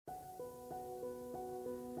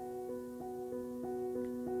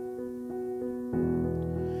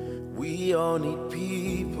We all need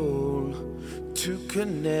people to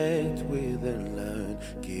connect with and learn.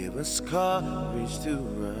 Give us courage to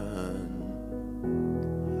run.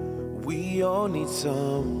 We all need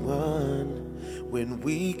someone. When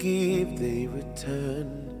we give, they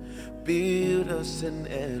return. Build us and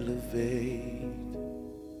elevate.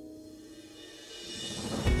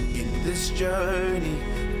 In this journey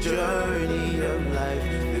of life,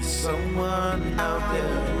 there's someone out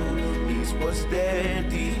there who needs what's there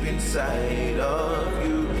deep inside of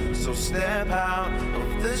you. So step out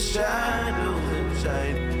of the shadows and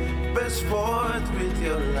shine. Burst forth with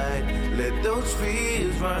your light. Let those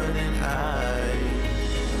fears run and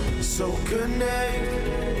hide. So connect,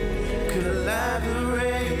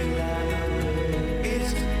 collaborate.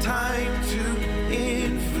 It's time to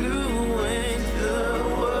influence the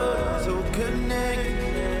world. So connect,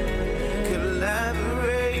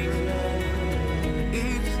 collaborate.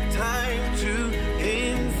 It's time to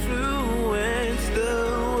influence the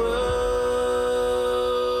world.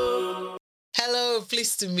 Hello,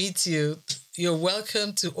 pleased to meet you. You're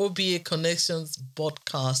welcome to OBA Connections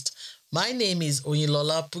podcast. My name is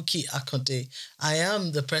Oyinlola Puki Akonde. I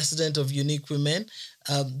am the president of Unique Women,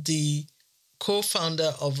 the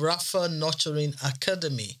co-founder of Rafa Nurturing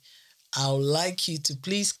Academy. I would like you to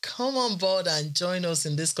please come on board and join us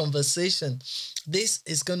in this conversation. This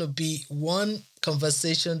is going to be one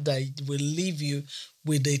conversation that will leave you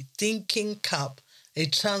with a thinking cap, a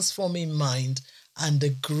transforming mind, and the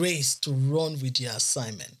grace to run with your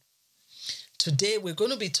assignment. Today, we're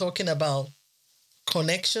going to be talking about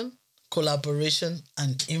connection, collaboration,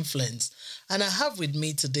 and influence. And I have with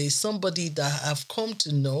me today somebody that I've come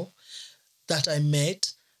to know, that I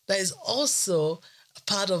met, that is also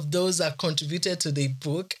part of those that contributed to the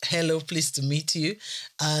book. Hello, pleased to meet you.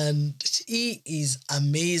 And he is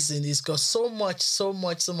amazing. He's got so much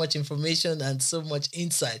information and so much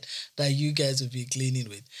insight that you guys will be gleaning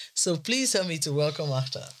with. So please help me to welcome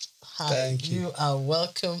AKHTAR. Hi, thank you. You are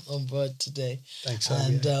welcome on board today. Thanks.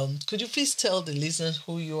 And could you please tell the listeners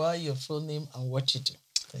who you are, your full name, and what you do?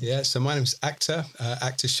 So my name's AKHTAR,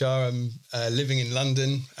 AKHTAR SHAH. I'm living in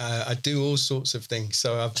London. I do all sorts of things.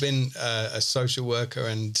 So I've been a social worker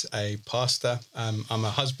and a pastor. I'm a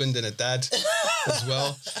husband and a dad as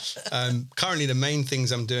well. Currently, the main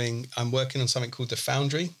things I'm doing, I'm working on something called The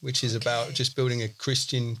Foundry, which is about just building a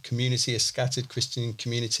Christian community, a scattered Christian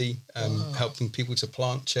community, helping people to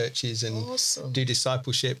plant churches and do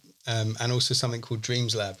discipleship, and also something called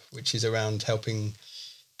Dreams Lab, which is around helping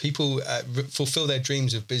people fulfill their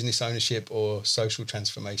dreams of business ownership or social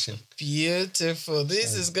transformation. Beautiful.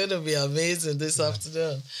 This is going to be amazing this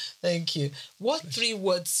afternoon. Thank you. What 3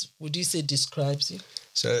 words would you say describes you?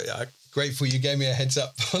 So grateful you gave me a heads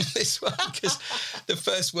up on this one, because the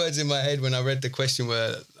first words in my head when I read the question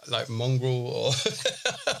were like mongrel or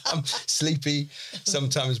I'm sleepy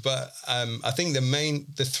sometimes. But I think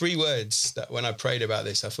the 3 words that when I prayed about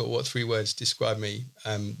this, I thought, what 3 words describe me?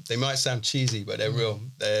 They might sound cheesy, but they're real.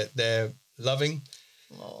 They're loving,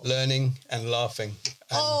 learning, and laughing.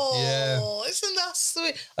 Isn't that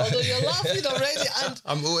sweet? Although you're laughing already. And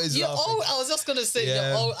I'm always laughing. I was just going to say,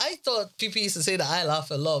 I thought people used to say that I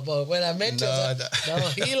laugh a lot, but when I met you, I was like,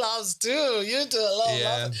 no, he laughs too. You do a lot of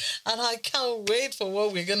laughing. And I can't wait for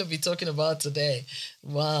what we're going to be talking about today.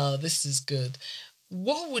 Wow, this is good.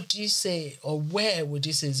 What would you say, or where would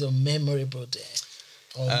you say is your memorable day?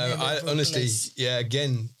 I honestly,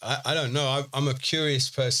 again, I don't know. I'm a curious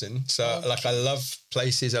person. So I love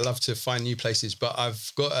places. I love to find new places, but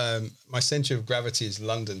I've got my center of gravity is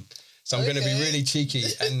London. So I'm going to be really cheeky,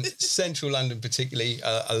 and central London particularly.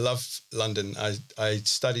 I love London. I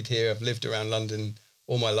studied here. I've lived around London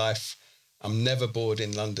all my life. I'm never bored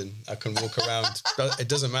in London. I can walk around. It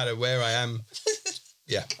doesn't matter where I am.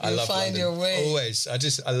 Yeah, I love London. Your way. Always. I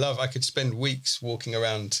could spend weeks walking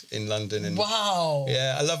around in London. And wow.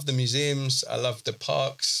 Yeah, I love the museums. I love the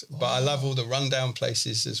parks, but I love all the rundown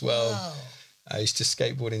places as well. Wow. I used to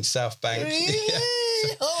skateboard in South Bank. Really?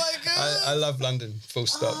 Yeah. Oh my God. I love London, full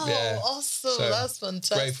stop. Awesome. So that's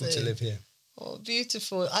fantastic. Grateful to live here. Oh,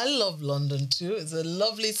 beautiful. I love London too. It's a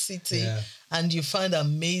lovely city and you find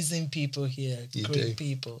amazing people here. Great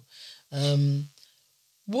people.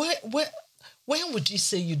 When would you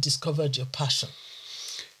say you discovered your passion?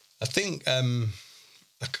 I think I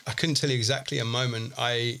couldn't tell you exactly a moment.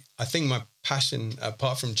 I think my passion,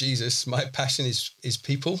 apart from Jesus, my passion is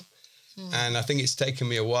people. And I think it's taken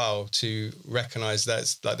me a while to recognize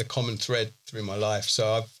that's like the common thread through my life.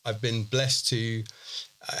 So I've been blessed to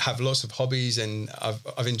have lots of hobbies, and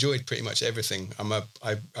I've enjoyed pretty much everything.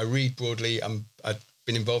 I read broadly. I've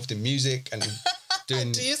been involved in music and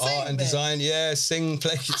doing Do you art sing and then? design. Yeah, sing,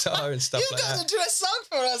 play guitar and stuff You like got that. to do a song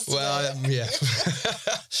for us Well, today. yeah.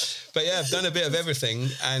 But yeah, I've done a bit of everything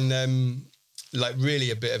and like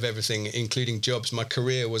really a bit of everything, including jobs. My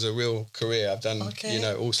career was a real career. I've done,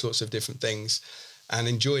 all sorts of different things and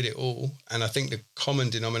enjoyed it all. And I think the common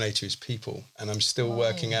denominator is people. And I'm still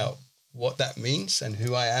working out what that means and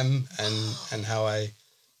who I am and how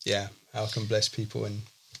how I can bless people. And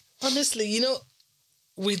Honestly,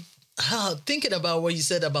 with thinking about what you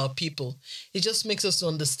said about people, it just makes us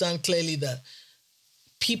understand clearly that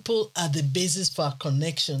people are the basis for our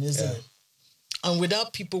connection, isn't it? And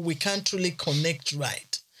without people, we can't truly connect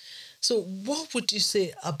right. So what would you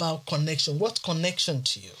say about connection? What's connection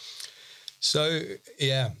to you? So,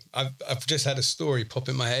 I've just had a story pop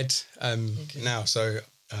in my head now, so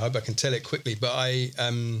I hope I can tell it quickly. But I've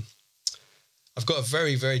got a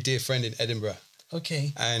very, very dear friend in Edinburgh.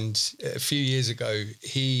 Okay. And a few years ago,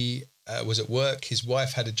 he was at work. His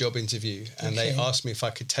wife had a job interview and they asked me if I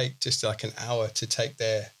could take just like an hour to take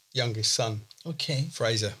their youngest son,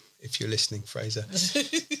 Fraser, if you're listening, Fraser.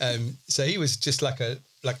 So he was just like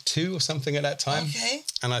 2 or something at that time. Okay.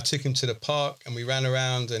 And I took him to the park and we ran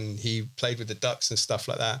around and he played with the ducks and stuff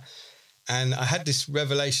like that. And I had this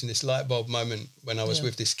revelation, this light bulb moment when I was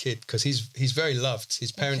with this kid, because he's very loved.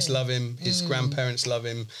 His parents love him. His grandparents love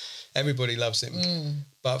him. Everybody loves him.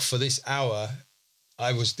 But for this hour,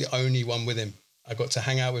 I was the only one with him. I got to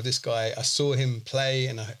hang out with this guy. I saw him play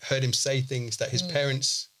and I heard him say things that his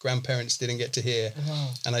parents, grandparents didn't get to hear.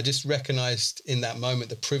 Wow. And I just recognized in that moment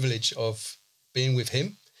the privilege of being with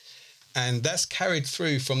him. And that's carried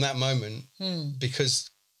through from that moment because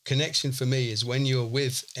connection for me is when you're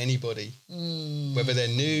with anybody, whether they're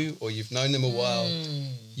new or you've known them a while,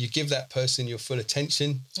 you give that person your full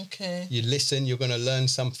attention. Okay. You listen, you're going to learn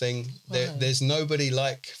something. There's nobody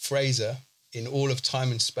like Fraser in all of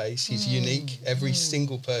time and space. He's unique. Every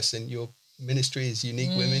single person, your ministry is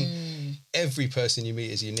unique women. Every person you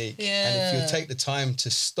meet is unique. Yeah. And if you take the time to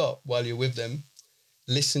stop while you're with them,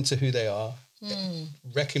 listen to who they are,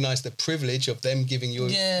 recognize the privilege of them giving you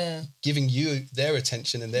their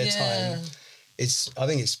attention and their time. I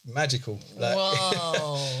think it's magical.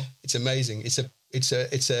 Wow. It's amazing. It's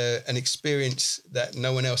an experience that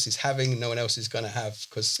no one else is having, no one else is going to have,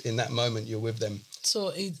 because in that moment you're with them.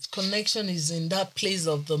 So connection is in that place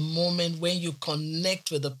of the moment when you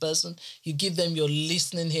connect with a person, you give them your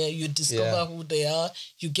listening here, you discover who they are,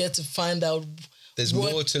 you get to find out. There's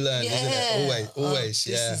more to learn, isn't it? Always.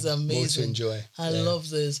 This is amazing. More to enjoy. I love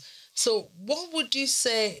this. So what would you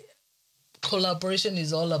say collaboration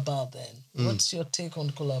is all about then? What's your take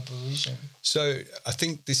on collaboration? So I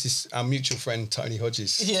think this is our mutual friend, Tony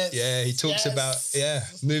Hodges. Yes. Yeah, he talks about,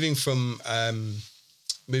 moving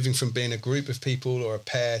from being a group of people or a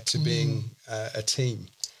pair to being a team.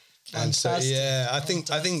 Fantastic. And so, I think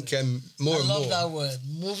more and more. I love that word.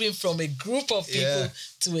 Moving from a group of people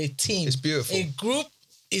to a team. It's beautiful. A group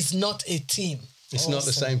is not a team. It's not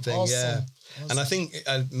the same thing, Awesome. And I think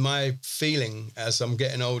my feeling as I'm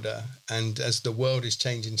getting older and as the world is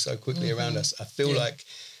changing so quickly around us, I feel like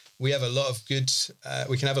we have a lot of good,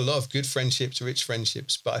 we can have a lot of good friendships, rich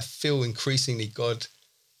friendships, but I feel increasingly God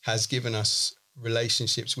has given us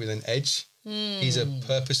relationships with an edge. He's a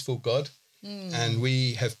purposeful God. And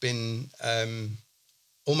we have been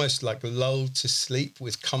almost like lulled to sleep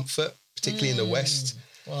with comfort, particularly in the West.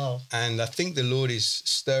 Wow. And I think the Lord is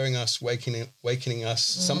stirring us, awakening us.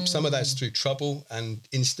 Some of that's through trouble and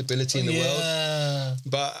instability in the world.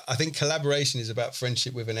 But I think collaboration is about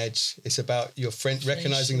friendship with an edge. It's about your friend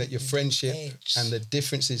recognizing that your friendship and the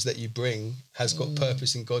differences that you bring has got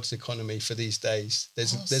purpose in God's economy for these days.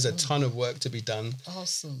 There's a ton of work to be done.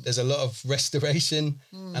 Awesome. There's a lot of restoration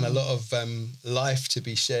and a lot of life to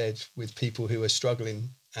be shared with people who are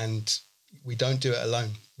struggling, and we don't do it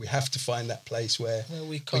alone. We have to find that place where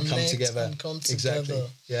we come together. And come exactly. together.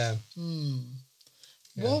 Yeah.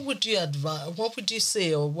 What would you advise? What would you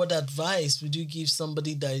say, or what advice would you give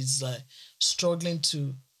somebody that is like struggling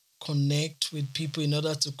to connect with people in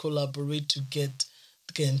order to collaborate to get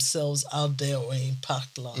themselves out there or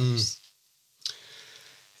impact lives?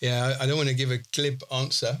 Yeah, I don't want to give a glib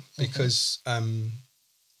answer because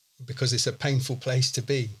it's a painful place to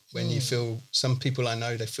be when you feel, some people I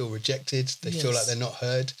know, they feel rejected. They feel like they're not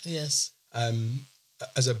heard. Yes.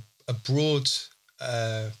 As a broad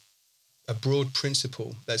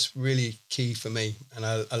principle that's really key for me, and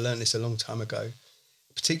I learned this a long time ago,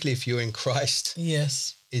 particularly if you're in Christ,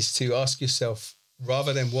 is to ask yourself,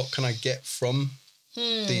 rather than what can I get from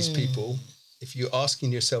these people, if you're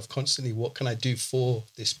asking yourself constantly, what can I do for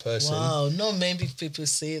this person? Wow, not many people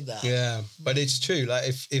say that. Yeah, but it's true. Like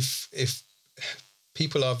if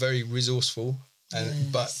people are very resourceful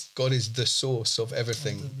but God is the source of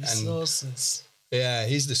everything. The resources. And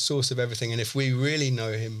he's the source of everything. And if we really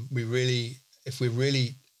know him, if we're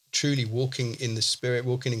really truly walking in the Spirit,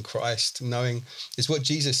 walking in Christ, knowing, it's what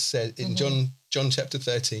Jesus said in John chapter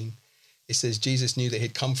 13. It says Jesus knew that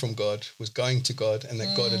he'd come from God, was going to God, and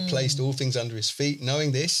that God had placed all things under his feet.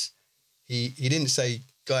 Knowing this, he didn't say,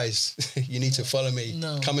 guys, you need to follow me.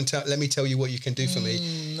 No. Come and let me tell you what you can do for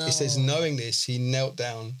me. No. It says, knowing this, he knelt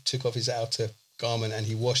down, took off his outer garment, and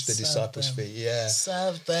he washed the disciples' feet. Yeah.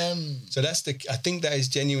 Serve them. So I think that is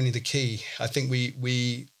genuinely the key. I think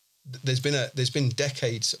there's been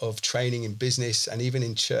decades of training in business and even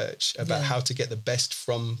in church about how to get the best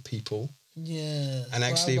from people. Yeah. And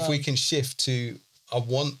actually, if we can shift to, I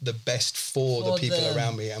want the best for the people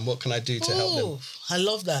around me, and what can I do to help them? I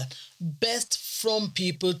love that. Best from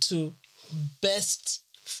people to best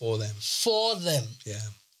for them. For them. Yeah.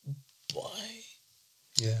 Boy.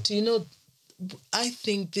 Yeah. Do you know, I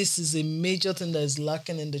think this is a major thing that is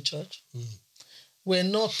lacking in the church. We're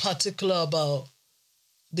not particular about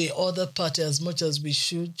the other party as much as we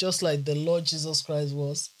should, just like the Lord Jesus Christ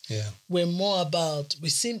was. Yeah. We're more about, we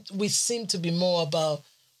seem to be more about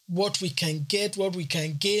what we can get, what we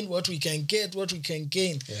can gain, what we can get, what we can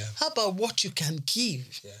gain. Yeah. How about what you can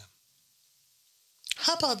give? Yeah.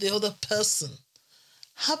 How about the other person?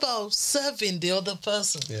 How about serving the other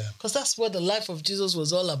person? Yeah. Because that's what the life of Jesus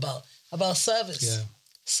was all about service. Yeah.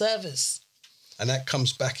 Service. And that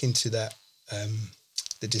comes back into that,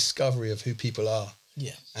 the discovery of who people are.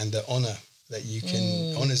 Yeah. And the honor that you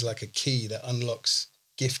can, honor is like a key that unlocks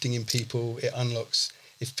gifting in people. It unlocks,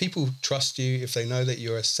 if people trust you, if they know that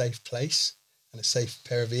you're a safe place and a safe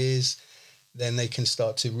pair of ears, then they can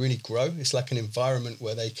start to really grow. It's like an environment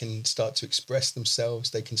where they can start to express themselves.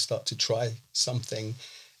 They can start to try something,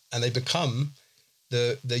 and they become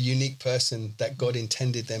the unique person that God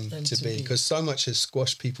intended them to be. Because so much has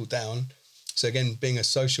squashed people down. So again, being a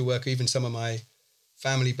social worker, even some of my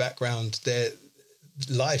family background, their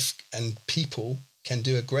life and people can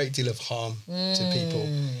do a great deal of harm to people.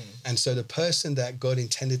 And so the person that God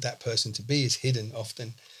intended that person to be is hidden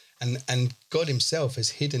often. And God himself has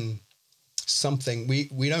hidden something.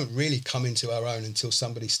 We don't really come into our own until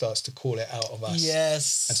somebody starts to call it out of us.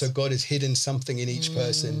 Yes. And so God has hidden something in each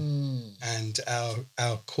person. And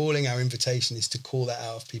our calling, our invitation is to call that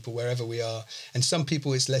out of people wherever we are. And some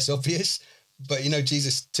people it's less obvious, but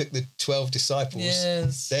Jesus took the 12 disciples.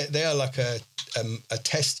 Yes. They are like a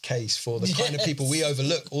test case for the kind of people we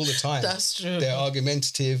overlook all the time. That's true. They're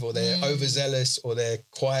argumentative, or they're overzealous, or they're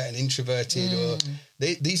quiet and introverted, or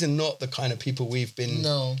these are not the kind of people we've been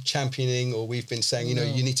championing, or we've been saying,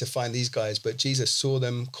 you need to find these guys. But Jesus saw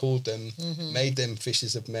them, called them, made them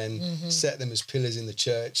fishers of men, set them as pillars in the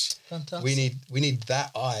church. Fantastic. We need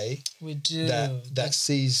that eye. We do. That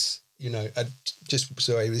sees,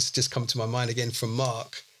 this just come to my mind again from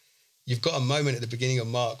Mark. You've got a moment at the beginning of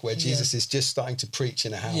Mark where Jesus is just starting to preach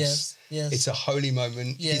in a house. Yes. It's a holy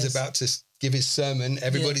moment. Yes. He's about to give his sermon.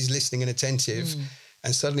 Everybody's listening and attentive.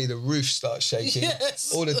 And suddenly the roof starts shaking.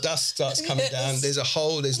 Yes. All the dust starts coming down. There's a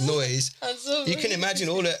hole, there's noise. You can imagine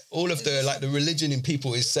all of the religion in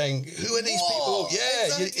people is saying, who are these people? Yeah,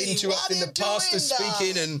 exactly. You're interrupting the pastor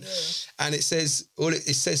speaking. And it says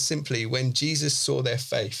simply, when Jesus saw their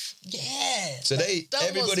faith. Yeah. So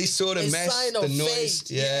everybody saw the mess, the noise.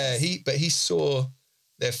 Faith. Yeah, Yes. he saw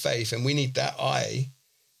their faith, and we need that eye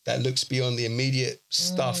that looks beyond the immediate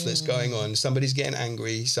stuff that's going on. Somebody's getting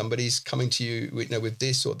angry. Somebody's coming to you with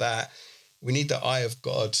this or that. We need the eye of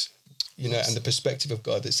God, and the perspective of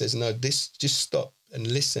God that says, no, just stop and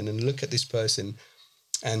listen and look at this person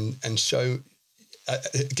and show.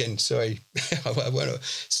 Again, sorry,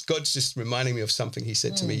 God's just reminding me of something he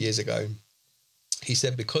said to me years ago. He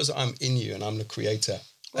said, because I'm in you and I'm the creator.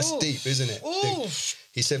 That's deep, isn't it?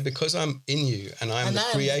 He said, because I'm in you and I'm the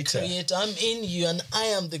creator. I'm in you and I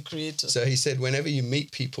am the creator. So he said, whenever you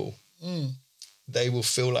meet people, they will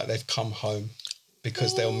feel like they've come home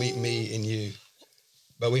because they'll meet me in you.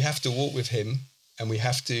 But we have to walk with him, and we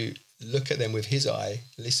have to look at them with his eye,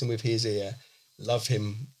 listen with his ear, love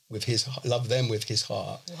them with his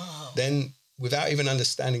heart. Wow. Then, without even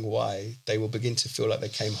understanding why, they will begin to feel like they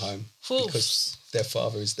came home because their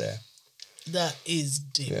father is there. That is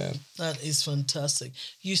deep. Yeah. That is fantastic.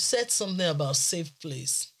 You said something about safe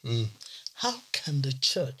place. How can the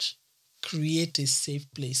church create a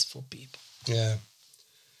safe place for people? Yeah.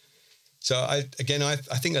 So I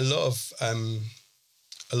think a lot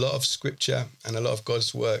of scripture and a lot of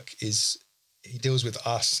God's work he deals with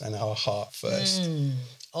us and our heart first.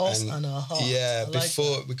 Us and our hearts. Yeah,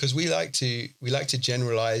 Like because we like to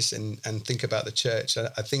generalize and think about the church.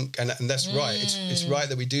 I think, and that's right. It's right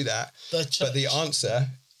that we do that. But the answer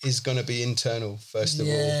is going to be internal first of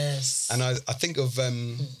all. Yes. And I think of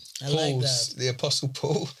the Apostle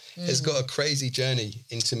Paul has got a crazy journey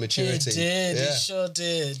into maturity. He did. Yeah. He sure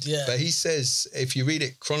did. Yeah. But he says, if you read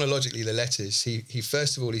it chronologically, the letters, he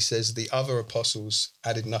first of all, he says, the other apostles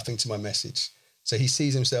added nothing to my message. So he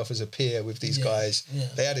sees himself as a peer with these guys. Yeah.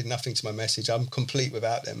 They added nothing to my message. I'm complete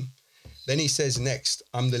without them. Then he says next,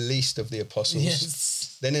 I'm the least of the apostles.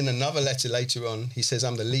 Yes. Then in another letter later on, he says,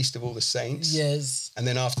 I'm the least of all the saints. Yes. And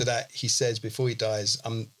then after that, he says, before he dies,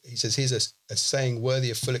 he says, here's a saying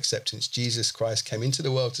worthy of full acceptance. Jesus Christ came into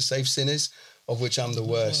the world to save sinners, of which I'm the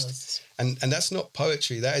worst. And that's not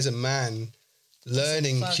poetry. That is a man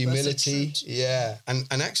learning humility. Yeah. And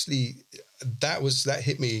actually, that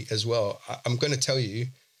hit me as well. I'm going to tell you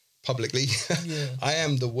publicly, I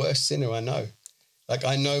am the worst sinner I know. Like,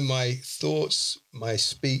 I know my thoughts, my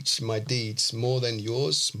speech, my deeds more than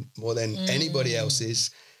yours, more than anybody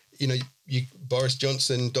else's. You know, Boris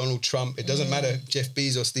Johnson, Donald Trump, it doesn't matter, Jeff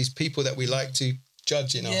Bezos, these people that we like to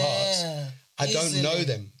judge in our hearts. I don't know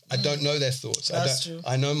them. I don't know their thoughts. That's true.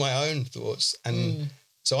 I know my own thoughts. And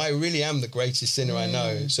so I really am the greatest sinner I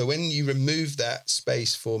know. So when you remove that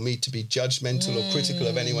space for me to be judgmental or critical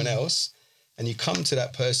of anyone else, and you come to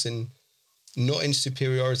that person not in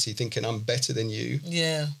superiority, thinking I'm better than you.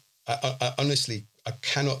 Yeah. I honestly, I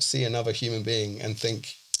cannot see another human being and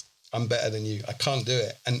think I'm better than you. I can't do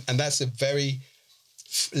it. And that's a very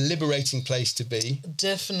liberating place to be.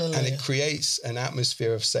 Definitely. And it creates an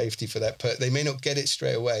atmosphere of safety for that person. They may not get it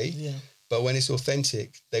straight away, but when it's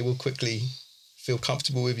authentic, they will quickly feel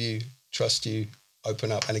comfortable with you, trust you,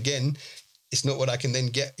 open up. And again, it's not what I can then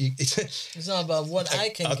get. It's not about what I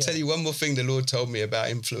can get. I'll tell you one more thing the Lord told me about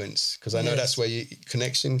influence, because I know that's where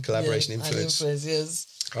connection, collaboration, influence. Yes.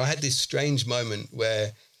 I had this strange moment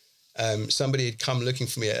where somebody had come looking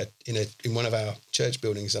for me in one of our church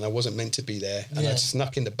buildings, and I wasn't meant to be there. And I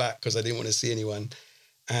snuck in the back because I didn't want to see anyone.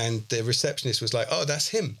 And the receptionist was like, oh, that's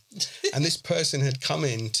him. And this person had come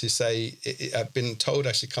in to say, I've been told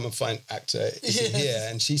I should come and find AKHTAR. Is he here?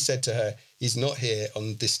 And she said to her, he's not here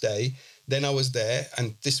on this day. Then I was there,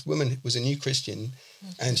 and this woman was a new Christian,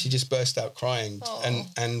 and she just burst out crying.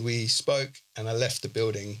 And we spoke, and I left the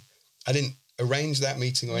building. I didn't arrange that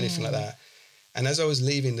meeting or anything like that. And as I was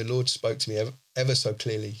leaving, the Lord spoke to me ever so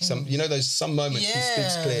clearly. Some moments he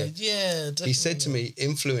speaks clear. Yeah, definitely. He said to me,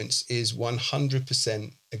 influence is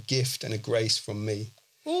 100% a gift and a grace from me.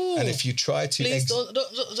 Ooh, and if you try to... Please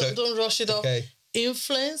don't rush it off.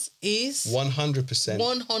 Influence is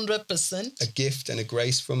 100% a gift and a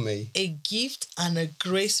grace from me. A gift and a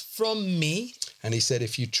grace from me. And he said,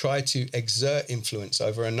 if you try to exert influence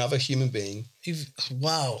over another human being,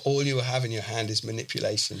 all you will have in your hand is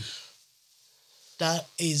manipulation. That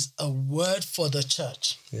is a word for the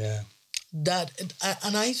church. Yeah.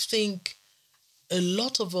 And I think a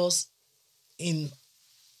lot of us in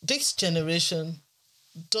this generation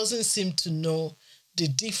doesn't seem to know the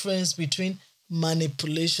difference between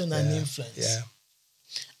manipulation and influence. Yeah.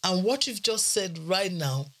 And what you've just said right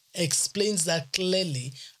now explains that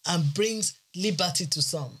clearly and brings liberty to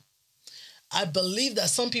some. I believe that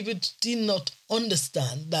some people did not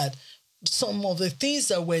understand that some of the things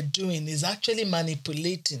that we're doing is actually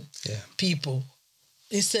manipulating people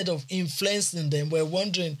instead of influencing them. We're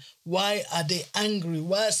wondering, why are they angry?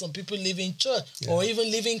 Why are some people leaving church or even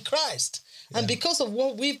leaving Christ? And because of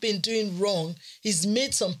what we've been doing wrong, he's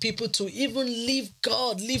made some people to even leave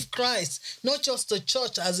God, leave Christ, not just the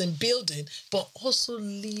church as in building, but also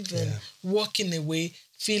leaving, walking away,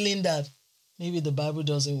 feeling that maybe the Bible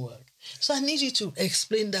doesn't work. So I need you to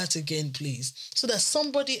explain that again, please, so that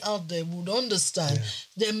somebody out there would understand.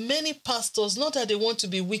 There are many pastors, not that they want to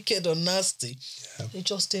be wicked or nasty, they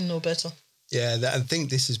just didn't know better. Yeah, I think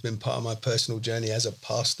this has been part of my personal journey as a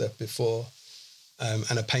pastor before.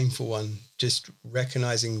 And a painful one, just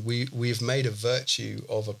recognizing we've made a virtue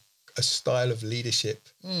of a style of leadership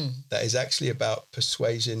that is actually about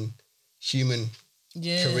persuasion, human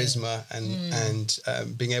charisma, and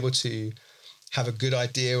being able to have a good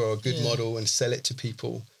idea or a good model and sell it to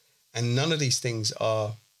people. And none of these things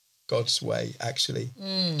are God's way, actually.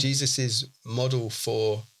 Jesus's model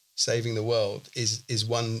for saving the world is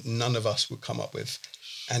one none of us would come up with.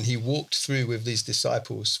 And he walked through with these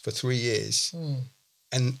disciples for 3 years.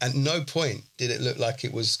 And at no point did it look like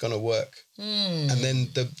it was going to work. And then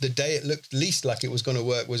the day it looked least like it was going to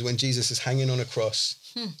work was when Jesus is hanging on a cross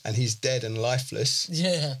and he's dead and lifeless.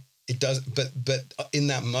 Yeah. It does. But in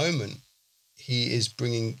that moment, he is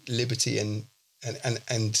bringing liberty and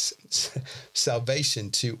and salvation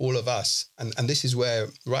to all of us. And this is where,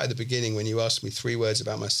 right at the beginning, when you asked me 3 words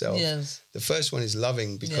about myself, the first one is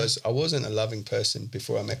loving, because I wasn't a loving person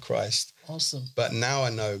before I met Christ. Awesome. But now I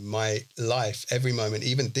know my life, every moment,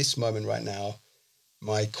 even this moment right now,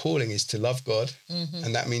 my calling is to love God.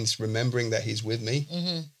 And that means remembering that he's with me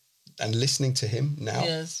and listening to him now.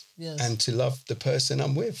 And to love the person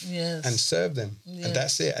I'm with and serve them. And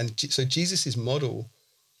that's it. And so Jesus' model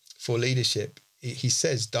for leadership, he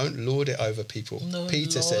says, don't lord it over people.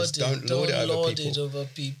 Peter says, don't lord it over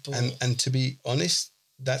people. And to be honest,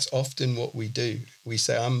 that's often what we do. We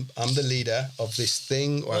say, I'm the leader of this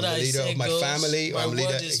thing, or I'm the leader of my family, or I'm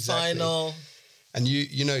leader. Exactly. Final. And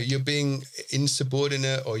you're being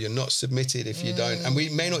insubordinate, or you're not submitted if you don't. And we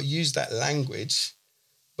may not use that language,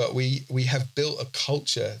 but we have built a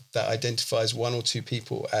culture that identifies 1 or 2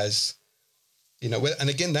 people as, and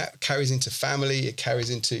again, that carries into family. It carries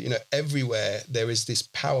into, everywhere there is this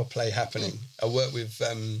power play happening. I work with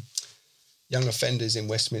young offenders in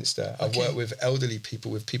Westminster. I've worked with elderly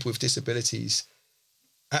people, with people with disabilities.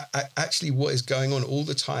 Actually, what is going on all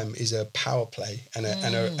the time is a power play and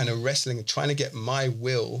a wrestling and trying to get my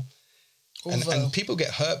will. And people get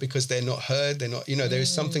hurt because they're not heard. They're not, there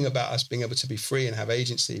is something about us being able to be free and have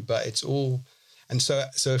agency, but it's all. And so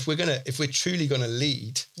if we're truly going to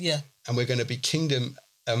lead, and we're going to be kingdom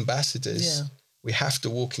ambassadors, we have to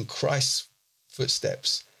walk in Christ's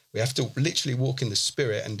footsteps. We have to literally walk in the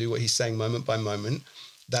Spirit and do what he's saying moment by moment.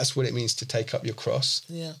 That's what it means to take up your cross.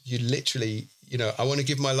 You literally, I want to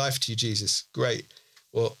give my life to you, Jesus. Great.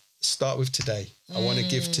 Well, start with today. I want to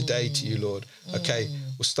give today to you, Lord. Okay,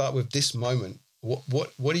 we'll start with this moment.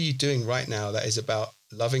 What are you doing right now that is about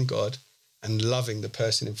loving God and loving the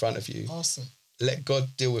person in front of you? Awesome. Let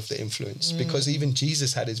God deal with the influence, because even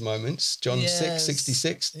Jesus had his moments. John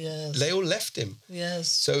 6:66. They all left him.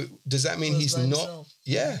 So does that mean he's not?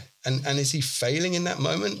 And is he failing in that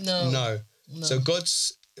moment? No. So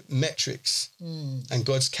God's metrics and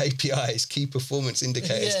God's KPIs, key performance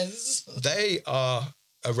indicators, they are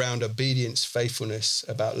around obedience, faithfulness,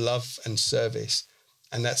 about love and service.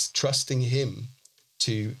 And that's trusting him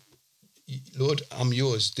to, Lord, I'm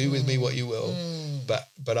yours. Do with me what you will.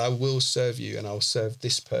 But I will serve you, and I'll serve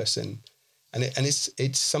this person. And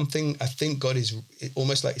it's something, I think God is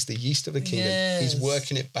almost like it's the yeast of the kingdom. He's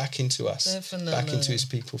working it back into us, back into his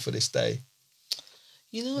people for this day.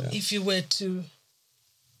 If you were to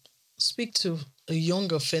speak to a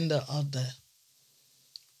young offender out there,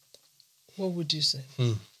 what would you say?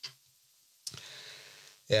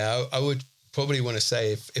 I would probably want to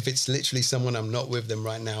say, if it's literally someone I'm not with them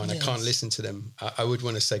right now and I can't listen to them, I would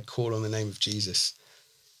want to say, call on the name of Jesus.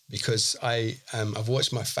 Because I've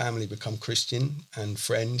watched my family become Christian and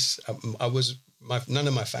friends. None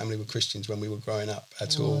of my family were Christians when we were growing up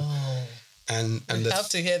at all. And we have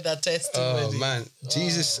to hear that testimony. Oh man,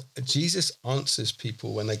 Jesus answers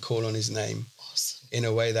people when they call on his name. Awesome. In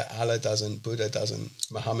a way that Allah doesn't, Buddha doesn't,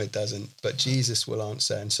 Muhammad doesn't, but Jesus will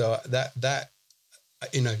answer. And so that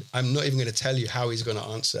I'm not even going to tell you how he's going to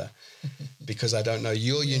answer, because I don't know.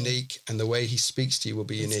 You're unique, and the way he speaks to you will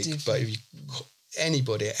be unique. Different. But if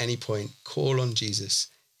anybody at any point, call on Jesus.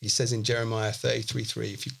 He says in Jeremiah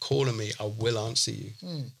 33:3, if you call on me, I will answer you.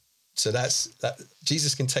 So that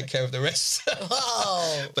Jesus can take care of the rest.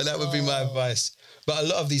 But that would be my advice. But a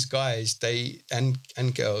lot of these guys,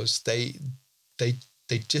 and girls, they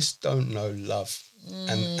just don't know love.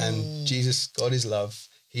 And Jesus, God is love.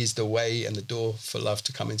 He's the way and the door for love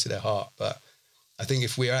to come into their heart. But I think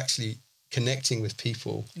if we're actually connecting with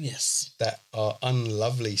people that are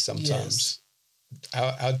unlovely sometimes,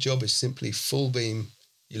 our job is simply full beam.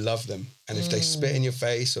 You love them. And if they spit in your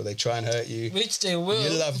face or they try and hurt you, which they will,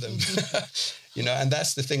 you love them. And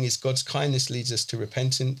that's the thing, is God's kindness leads us to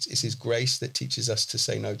repentance. It's his grace that teaches us to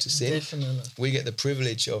say no to sin. Definitely. We get the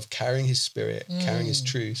privilege of carrying his spirit, carrying his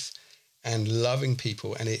truth, and loving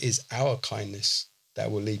people. And it is our kindness that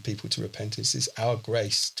will lead people to repentance. It's our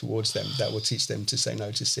grace towards them that will teach them to say no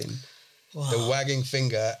to sin. The wagging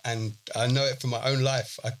finger, and I know it from my own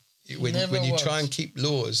life. When you try and keep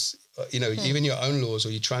laws, even your own laws,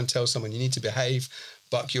 or you try and tell someone you need to behave,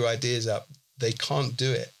 buck your ideas up, they can't do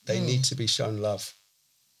it. They need to be shown love.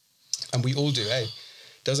 And we all do,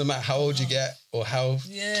 Doesn't matter how old you get or how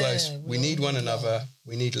close. We need one another.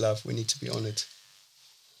 We need love. We need to be honored.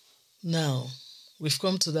 Now, we've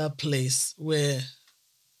come to that place where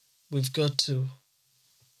we've got to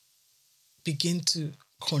begin to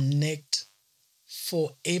connect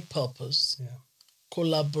for a purpose,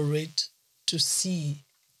 collaborate to see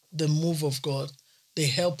the move of God, the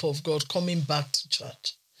help of God coming back to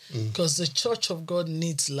church. Because the church of God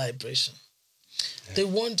needs liberation.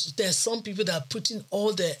 There's some people that are putting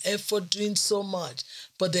all their effort doing so much,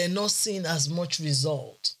 but they're not seeing as much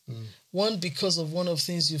result. One, because of one of the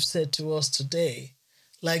things you've said to us today,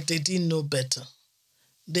 like they didn't know better.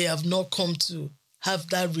 They have not come to have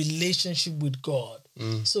that relationship with God.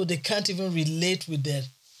 So they can't even relate with their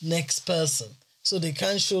next person. So they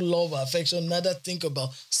can't show love, affection, neither think about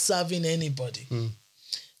serving anybody.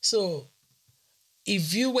 So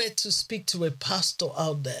if you were to speak to a pastor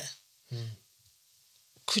out there,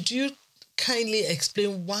 could you kindly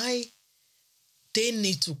explain why they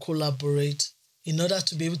need to collaborate in order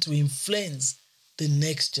to be able to influence the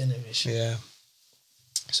next generation? Yeah.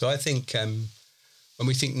 So I think when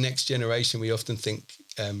we think next generation, we often think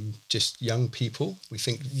just young people. We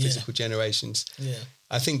think physical generations. Yeah.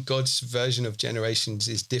 I think God's version of generations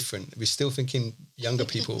is different. We're still thinking younger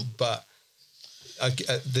people, but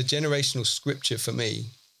the generational scripture for me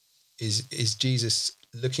is Jesus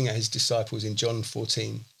looking at his disciples in John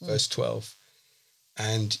 14, verse 12.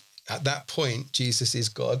 And at that point, Jesus is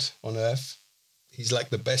God on earth. He's like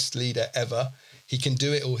the best leader ever. He can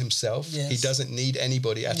do it all himself. Yes. He doesn't need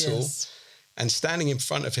anybody at all. And standing in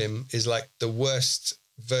front of him is like the worst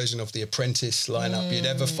version of the Apprentice lineup you'd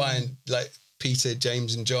ever find, like Peter,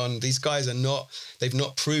 James and John. These guys they've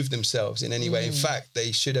not proved themselves in any way. In fact,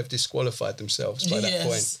 they should have disqualified themselves by that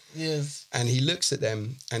point. Yes. And he looks at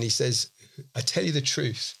them and he says, I tell you the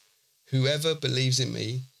truth, whoever believes in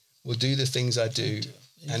me will do the things I do,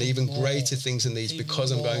 and even greater things than these,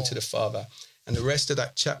 because I'm going to the Father. And the rest of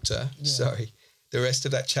that chapter,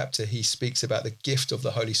 he speaks about the gift of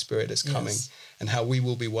the Holy Spirit that's coming and how we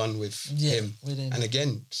will be one with him. And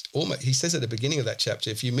again, he says at the beginning of that chapter,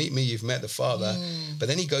 if you meet me, you've met the Father. But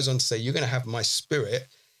then he goes on to say, you're going to have my Spirit.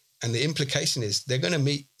 And the implication is they're going to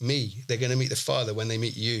meet me. They're going to meet the Father when they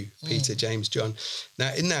meet you, Peter, James, John.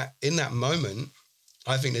 Now, in that moment,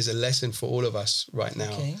 I think there's a lesson for all of us right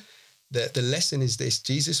now. Okay. The lesson is this: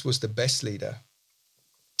 Jesus was the best leader.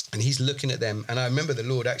 And he's looking at them. And I remember the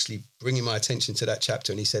Lord actually bringing my attention to that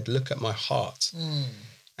chapter. And he said, look at my heart.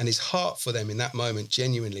 And his heart for them in that moment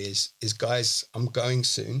genuinely is guys, I'm going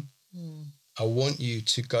soon. I want you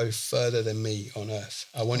to go further than me on earth.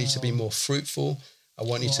 I want you to be more fruitful. I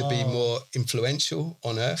want you to be more influential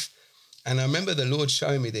on earth. And I remember the Lord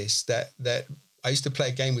showing me this, that I used to play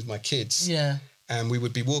a game with my kids. Yeah. And we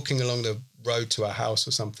would be walking along the road to our house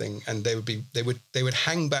or something, and they would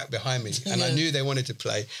hang back behind me, and I knew they wanted to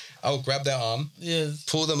play. I would grab their arm,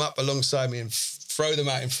 pull them up alongside me, and throw them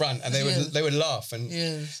out in front, and they would laugh. And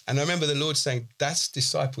I remember the Lord saying, "That's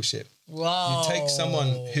discipleship. Wow! You take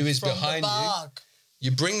someone who is From behind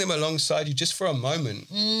you bring them alongside you just for a moment,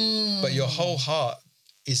 but your whole heart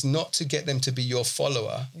is not to get them to be your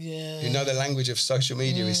follower. You know, the language of social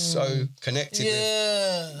media is so connected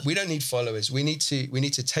with. We don't need followers. We need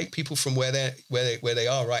to take people from where they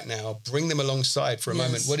are right now, bring them alongside for a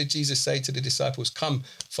moment. What did Jesus say to the disciples? Come,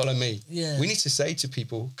 follow me. We need to say to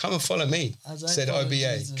people, come and follow me, said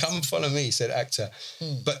OBA. Jesus. Come and follow me, said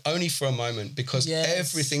AKHTAR. But only for a moment, because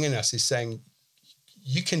everything in us is saying,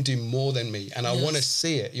 you can do more than me, and I want to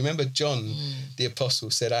see it. You remember John, the apostle,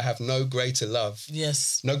 said, I have no greater love,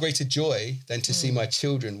 no greater joy than to see my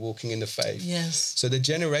children walking in the faith. So the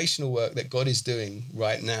generational work that God is doing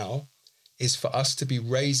right now is for us to be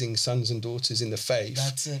raising sons and daughters in the faith.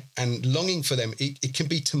 That's it. And longing for them. It can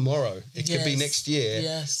be tomorrow. It can be next year.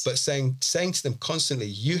 But saying to them constantly,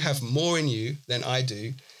 you have more in you than I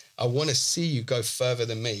do. I want to see you go further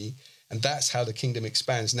than me. And that's how the kingdom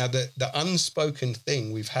expands. Now, the unspoken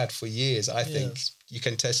thing we've had for years, I think, you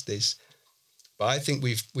can test this, but I think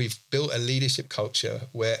we've built a leadership culture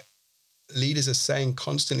where leaders are saying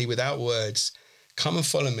constantly without words, come and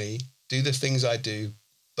follow me, do the things I do,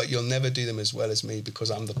 but you'll never do them as well as me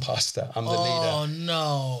because I'm the pastor, I'm the leader. Oh,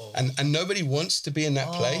 no. And nobody wants to be in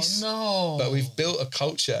that place. No. But we've built a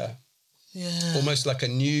culture almost like a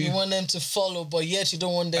new... You want them to follow, but yet you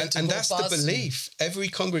don't want them to and go that's past the belief. Every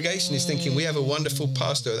congregation is thinking, we have a wonderful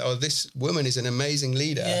pastor, or this woman is an amazing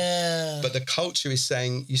leader. But the culture is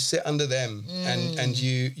saying, you sit under them and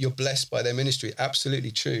you're blessed by their ministry.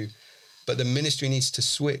 Absolutely true. But the ministry needs to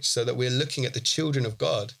switch so that we're looking at the children of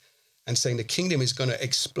God and saying the kingdom is going to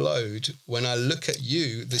explode when I look at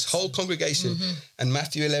you, this whole congregation. And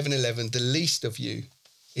Matthew 11:11, the least of you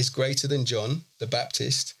is greater than John the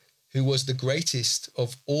Baptist, who was the greatest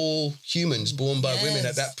of all humans born by women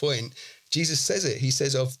at that point. Jesus says it. He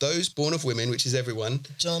says, of those born of women, which is everyone,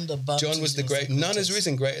 John the Baptist. John was the great. None has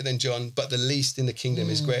risen greater than John, but the least in the kingdom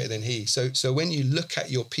is greater than he. So when you look at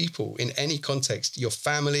your people in any context, your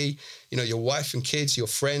family, your wife and kids, your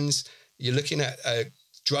friends, you're looking at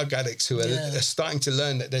drug addicts who are starting to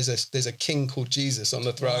learn that there's a king called Jesus on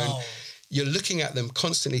the throne. you're looking at them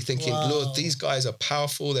constantly thinking, Lord, these guys are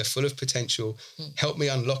powerful. They're full of potential. Help me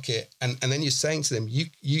unlock it. And then you're saying to them,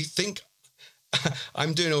 you think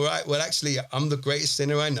I'm doing all right. Well, actually, I'm the greatest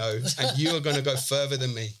sinner I know, and you are going to go further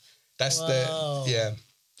than me. That's yeah.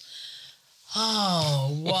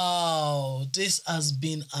 Oh, wow. This has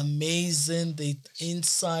been amazing. The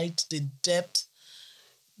insight, the depth.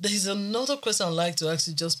 There's another question I'd like to ask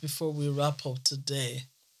you just before we wrap up today.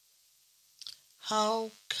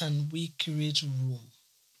 How can we create room?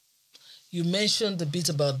 You mentioned a bit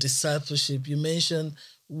about discipleship. You mentioned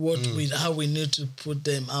how we need to put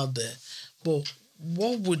them out there. But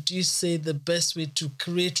what would you say the best way to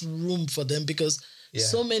create room for them? Because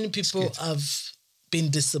so many people have been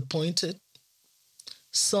disappointed.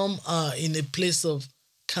 Some are in a place of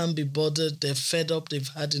can't be bothered. They're fed up. They've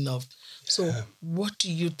had enough. So what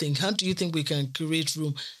do you think? How do you think we can create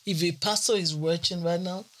room? If a pastor is watching right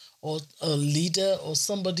now, or a leader, or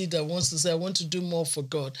somebody that wants to say, I want to do more for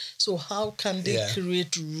God. So how can they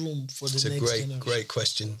create room for the next generation? It's a great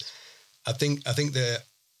question. I think the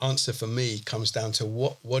answer for me comes down to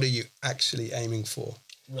what are you actually aiming for?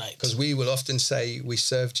 Right. Because we will often say we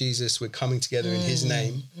serve Jesus, we're coming together in his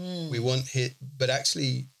name. We want his, but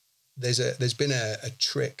actually there's been a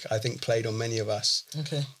trick, I think, played on many of us.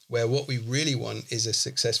 Okay. Where what we really want is a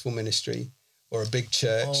successful ministry or a big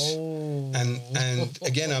church. And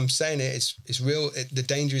again, I'm saying it's real. The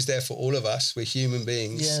danger is there for all of us. We're human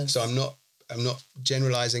beings. Yes. So I'm not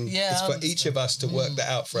generalizing. It's for each of us to work that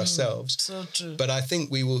out for ourselves. So true. But I think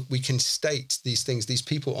we can state these things. These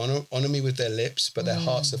people honor me with their lips, but their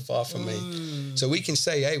hearts are far from me. So we can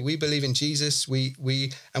say, hey, we believe in Jesus.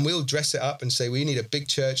 We'll dress it up and say we need a big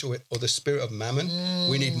church or the spirit of mammon.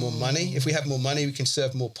 We need more money. If we have more money, we can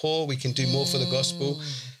serve more poor. We can do more for the gospel.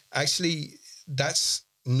 Actually, that's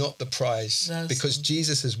not the prize, because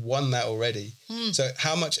Jesus has won that already. So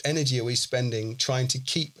how much energy are we spending trying to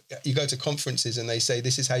keep, you go to conferences and they say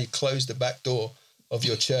this is how you close the back door of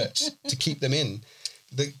your church to keep them in.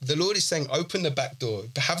 The Lord is saying open the back door,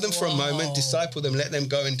 have them for a moment, disciple them, let them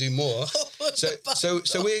go and do more. So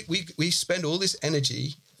we spend all this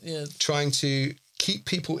energy trying to keep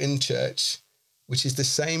people in church, which is the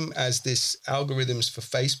same as this algorithms for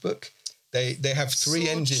Facebook. They have three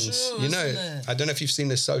engines. True, I don't know if you've seen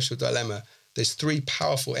The Social Dilemma. There's three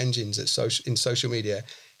powerful engines in social media.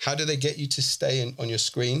 How do they get you to stay on your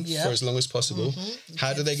screen for as long as possible?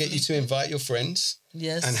 How do they get you to invite your friends?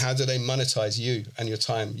 Yes. And how do they monetize you and your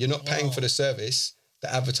time? You're not paying for the service.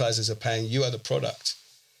 The advertisers are paying. You are the product.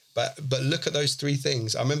 But look at those three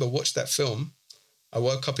things. I remember watched that film. I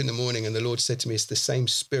woke up in the morning and the Lord said to me, it's the same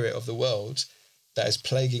spirit of the world that is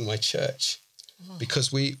plaguing my church.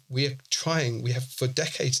 Because we are trying, we have for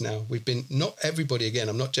decades now, we've been, not everybody again,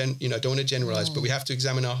 I'm not, don't want to generalize, but we have to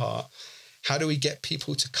examine our heart. How do we get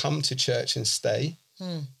people to come to church and stay?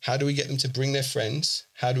 How do we get them to bring their friends?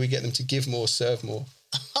 How do we get them to give more, serve more?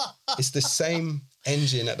 It's the same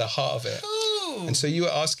engine at the heart of it. Ooh. And so you were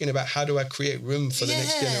asking about how do I create room for the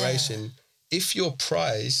next generation? If your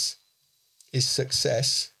prize is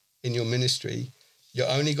success in your ministry, you're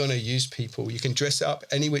only going to use people. You can dress it up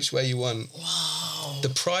any which way you want. Wow. The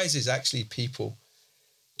prize is actually people.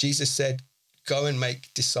 Jesus said, go and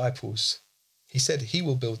make disciples. He said he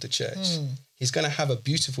will build the church. He's going to have a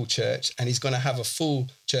beautiful church and he's going to have a full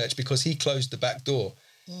church because he closed the back door.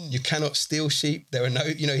 You cannot steal sheep. There are no,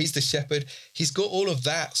 he's the shepherd. He's got all of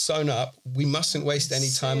that sewn up. We mustn't waste any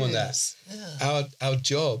time on that. Yeah. Our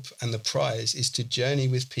job and the prize is to journey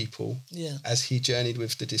with people as he journeyed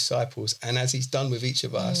with the disciples and as he's done with each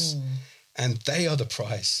of us. And they are the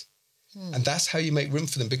prize. And that's how you make room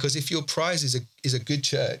for them. Because if your prize is a good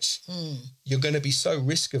church, you're going to be so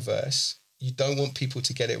risk averse. You don't want people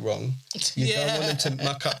to get it wrong. You don't want them to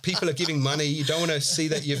muck up. People are giving money. You don't want to see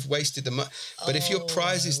that you've wasted the money. But if your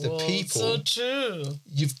prize is the people, so true.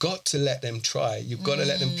 You've got to let them try. You've got to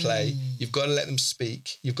let them play. You've got to let them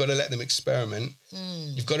speak. You've got to let them experiment.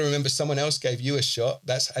 You've got to remember someone else gave you a shot.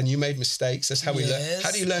 And you made mistakes. That's how we learn. How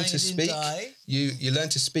do you learn to speak? You learn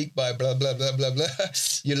to speak by blah, blah, blah, blah, blah.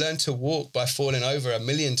 You learn to walk by falling over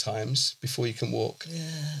 1,000,000 times before you can walk. Yeah.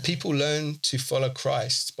 People learn to follow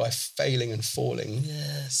Christ by failing and falling.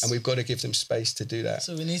 Yes. And we've got to give them space to do that.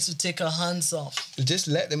 So we need to take our hands off. Just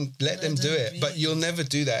let them do it. But you'll never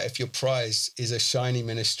do that if your prize is a shiny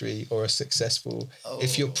ministry or a successful.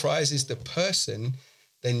 If your prize is the person,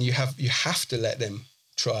 then you have to let them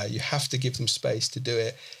try. You have to give them space to do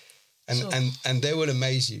it. And they will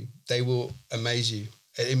amaze you. They will amaze you.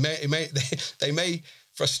 They may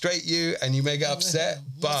frustrate you and you may get upset,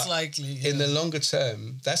 but in the longer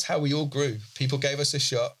term, that's how we all grew. People gave us a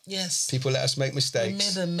shot. Yes. People let us make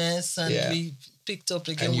mistakes. We made a mess and we picked up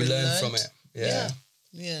again. And you we learn learned. from it.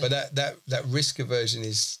 Yeah. But that risk aversion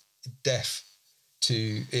is death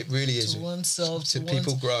to, it really is, to oneself, to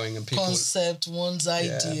people growing and people concept, one's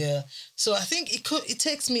idea. So I think it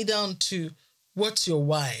takes me down to, what's your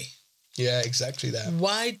why? Yeah, exactly that.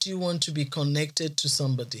 Why do you want to be connected to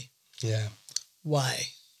somebody? Yeah. Why?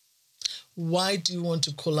 Why do you want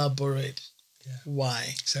to collaborate? Yeah. Why?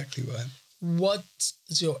 Exactly right. What's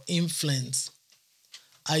your influence?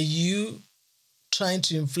 Are you trying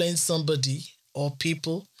to influence somebody or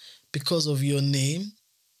people because of your name?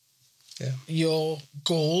 Yeah. Your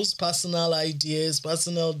goals, personal ideas,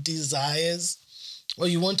 personal desires, or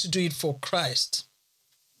you want to do it for Christ?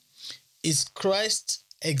 Is Christ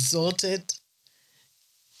exalted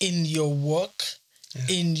in your work,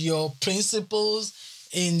 in your principles,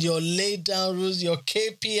 in your laid down rules, your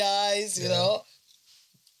KPIs, you know?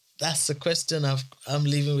 That's the question I'm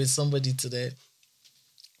leaving with somebody today.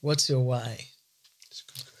 What's your why? That's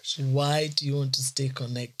a good question. Why do you want to stay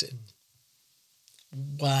connected?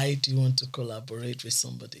 Why do you want to collaborate with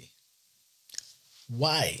somebody?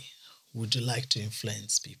 Why would you like to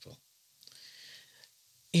influence people?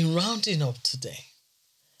 In rounding up today,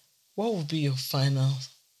 what would be your final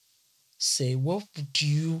say? What would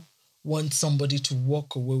you want somebody to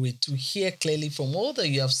walk away with, to hear clearly from all that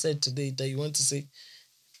you have said today, that you want to say,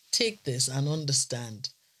 take this and understand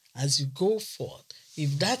as you go forth?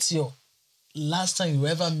 If that's your last time you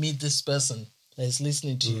ever meet this person that is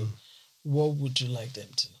listening to you, what would you like them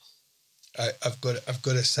to know? I've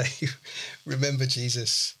got to say, remember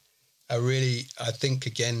Jesus. I think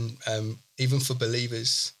again, even for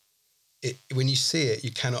believers, when you see it,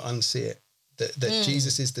 you cannot unsee it. That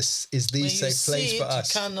Jesus is the safe place for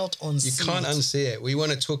us. You cannot unsee it. You can't unsee it. We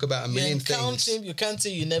want to talk about a million things. Him, you can't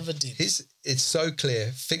say you never did. It's so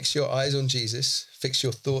clear. Fix your eyes on Jesus. Fix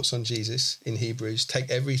your thoughts on Jesus in Hebrews.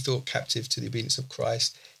 Take every thought captive to the obedience of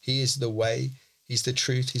Christ. He is the way. He's the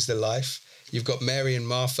truth. He's the life. You've got Mary and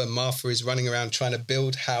Martha. Martha is running around trying to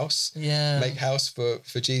build house, make house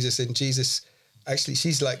for Jesus. And Jesus, actually,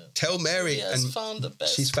 she's like, tell Mary.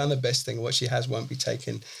 She's found the best thing. What she has won't be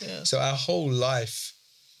taken. Yeah. So our whole life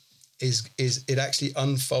is it actually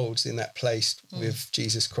unfolds in that place with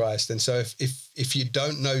Jesus Christ. And so if you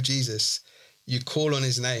don't know Jesus, you call on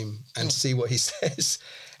his name and see what he says.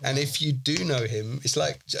 And if you do know him, it's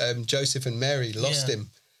like Joseph and Mary lost him.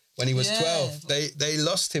 When he was 12, they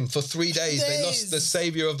lost him for 3 days. They lost the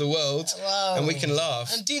savior of the world. Wow. And we can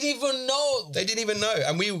laugh. And didn't even know. They didn't even know.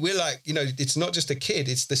 And we're like, it's not just a kid,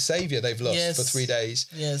 it's the savior they've lost for 3 days.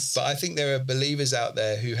 Yes. But I think there are believers out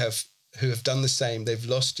there who have done the same. They've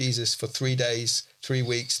lost Jesus for 3 days, 3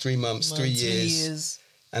 weeks, 3 months, 3 years.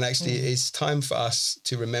 And actually it's time for us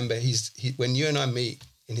to remember when you and I meet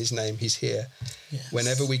in his name, he's here. Yes.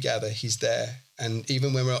 Whenever we gather, he's there. And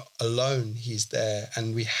even when we're alone, he's there.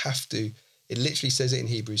 And we have to, it literally says it in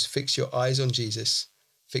Hebrews, fix your eyes on Jesus,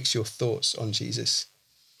 fix your thoughts on Jesus.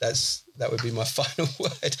 That would be my final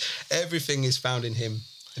word. Everything is found in him,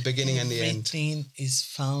 the beginning and the end. Everything is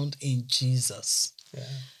found in Jesus. Yeah.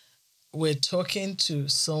 We're talking to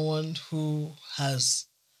someone who has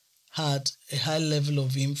had a high level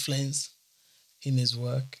of influence in his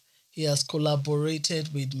work. He has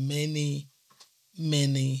collaborated with many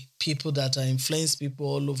people that are influenced people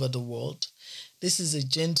all over the world. This is a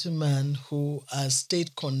gentleman who has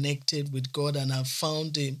stayed connected with God and have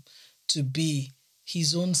found him to be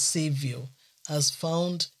his own savior, has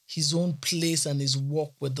found his own place and his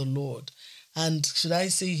walk with the Lord. And should I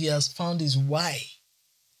say he has found his why,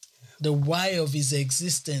 the why of his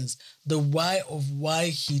existence, the why of why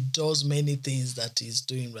he does many things that he's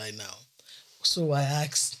doing right now. So I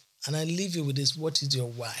ask, and I leave you with this, what is your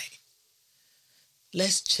why?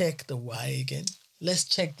 Let's check the why again. Let's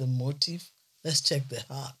check the motive. Let's check the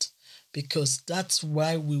heart. Because that's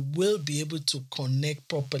why we will be able to connect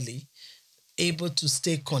properly, able to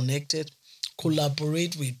stay connected,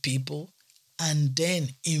 collaborate with people, and then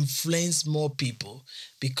influence more people.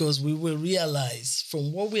 Because we will realize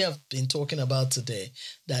from what we have been talking about today,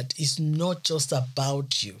 that it's not just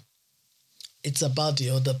about you. It's about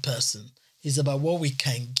the other person. It's about what we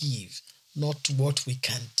can give, not what we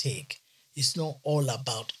can take. It's not all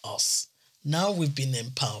about us. Now we've been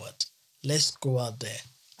empowered. Let's go out there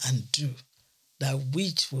and do that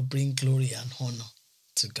which will bring glory and honor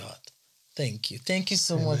to God. Thank you. Thank you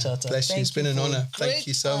so much, AKHTAR. Bless you. It's been an honor. Thank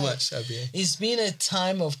you so much, Abia. It's been a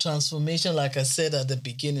time of transformation, like I said at the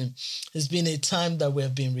beginning. It's been a time that we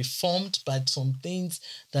have been reformed by some things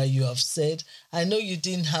that you have said. I know you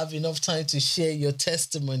didn't have enough time to share your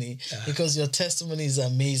testimony because your testimony is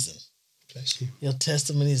amazing. Bless you. Your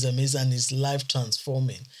testimony is amazing and it's life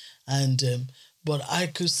transforming. And But I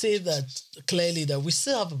could say that clearly that we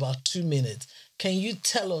still have about 2 minutes. Can you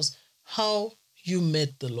tell us how you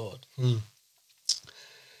met the Lord?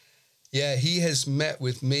 Yeah, he has met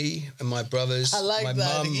with me and my brothers, my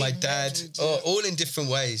mum, my dad, all in different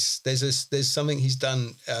ways. There's something he's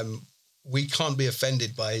done. We can't be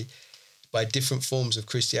offended by different forms of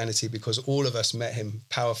Christianity because all of us met him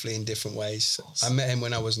powerfully in different ways. Awesome. I met him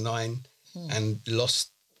when I was 9 and lost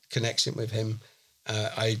connection with him.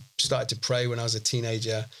 I started to pray when I was a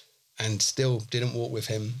teenager and still didn't walk with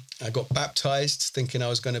him. I got baptized thinking I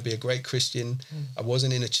was going to be a great Christian. I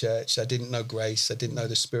wasn't in a church. I didn't know grace. I didn't know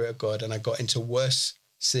the Spirit of God. And I got into worse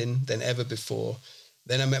sin than ever before.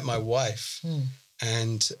 Then I met my wife.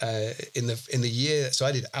 And in the year, so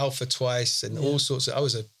I did Alpha twice and all sorts of, I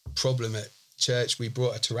was a problem at church. We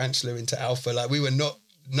brought a tarantula into Alpha. Like, we were not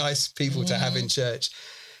nice people to have in church.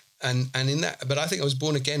 And in that, but I think I was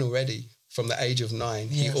born again already from the age of 9.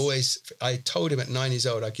 Yes. I told him at 9 years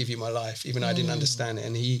old, I'll give you my life, even though I didn't understand it.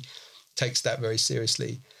 And he takes that very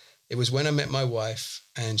seriously. It was when I met my wife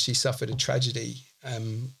and she suffered a tragedy.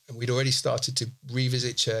 And we'd already started to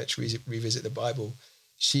revisit church, revisit the Bible.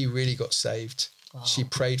 She really got saved. Wow. She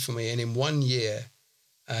prayed for me. And in 1 year,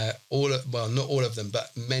 not all of them, but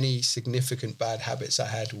many significant bad habits I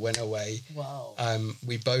had went away. Wow.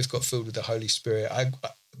 We both got filled with the Holy Spirit.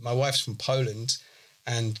 My wife's from Poland.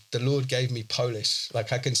 And the Lord gave me Polish.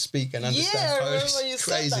 Like, I can speak and understand Polish. Yeah, I remember you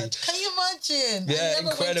Crazy. Said that. Can you imagine? Yeah, I never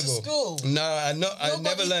incredible. Went to school. No, I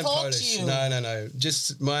never learned Polish. You. No.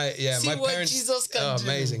 Just my what parents. Jesus can do.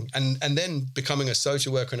 Amazing. And then becoming a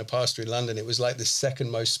social worker and a pastor in London, it was like the second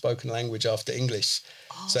most spoken language after English.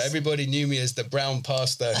 Awesome. So everybody knew me as the brown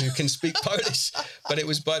pastor who can speak Polish, but it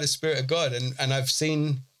was by the Spirit of God. And I've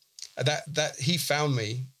seen that he found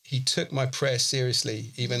me. He took my prayer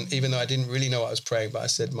seriously, even though I didn't really know what I was praying, but I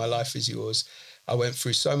said, my life is yours. I went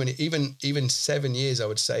through so many, even 7 years, I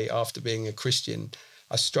would say, after being a Christian,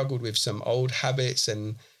 I struggled with some old habits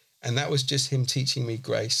and that was just him teaching me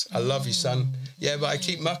grace. I love you, son. Yeah, but I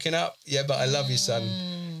keep mucking up. Yeah, but I love you, son.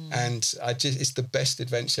 And it's the best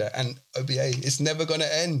adventure. And OBA, it's never going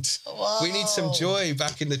to end. Wow. We need some joy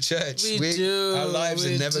back in the church. We do. Our lives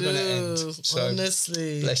are never going to end. So,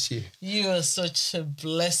 honestly. Bless you. You are such a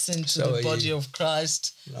blessing to the body of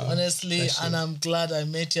Christ. Honestly. And I'm glad I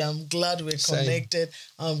met you. I'm glad we're connected.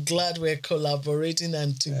 I'm glad we're collaborating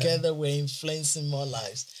and together we're influencing more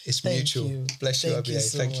lives. It's mutual. You. Bless you, Thank OBA. you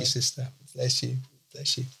so Thank much. you, sister. Bless you.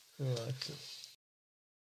 Bless you. You're welcome.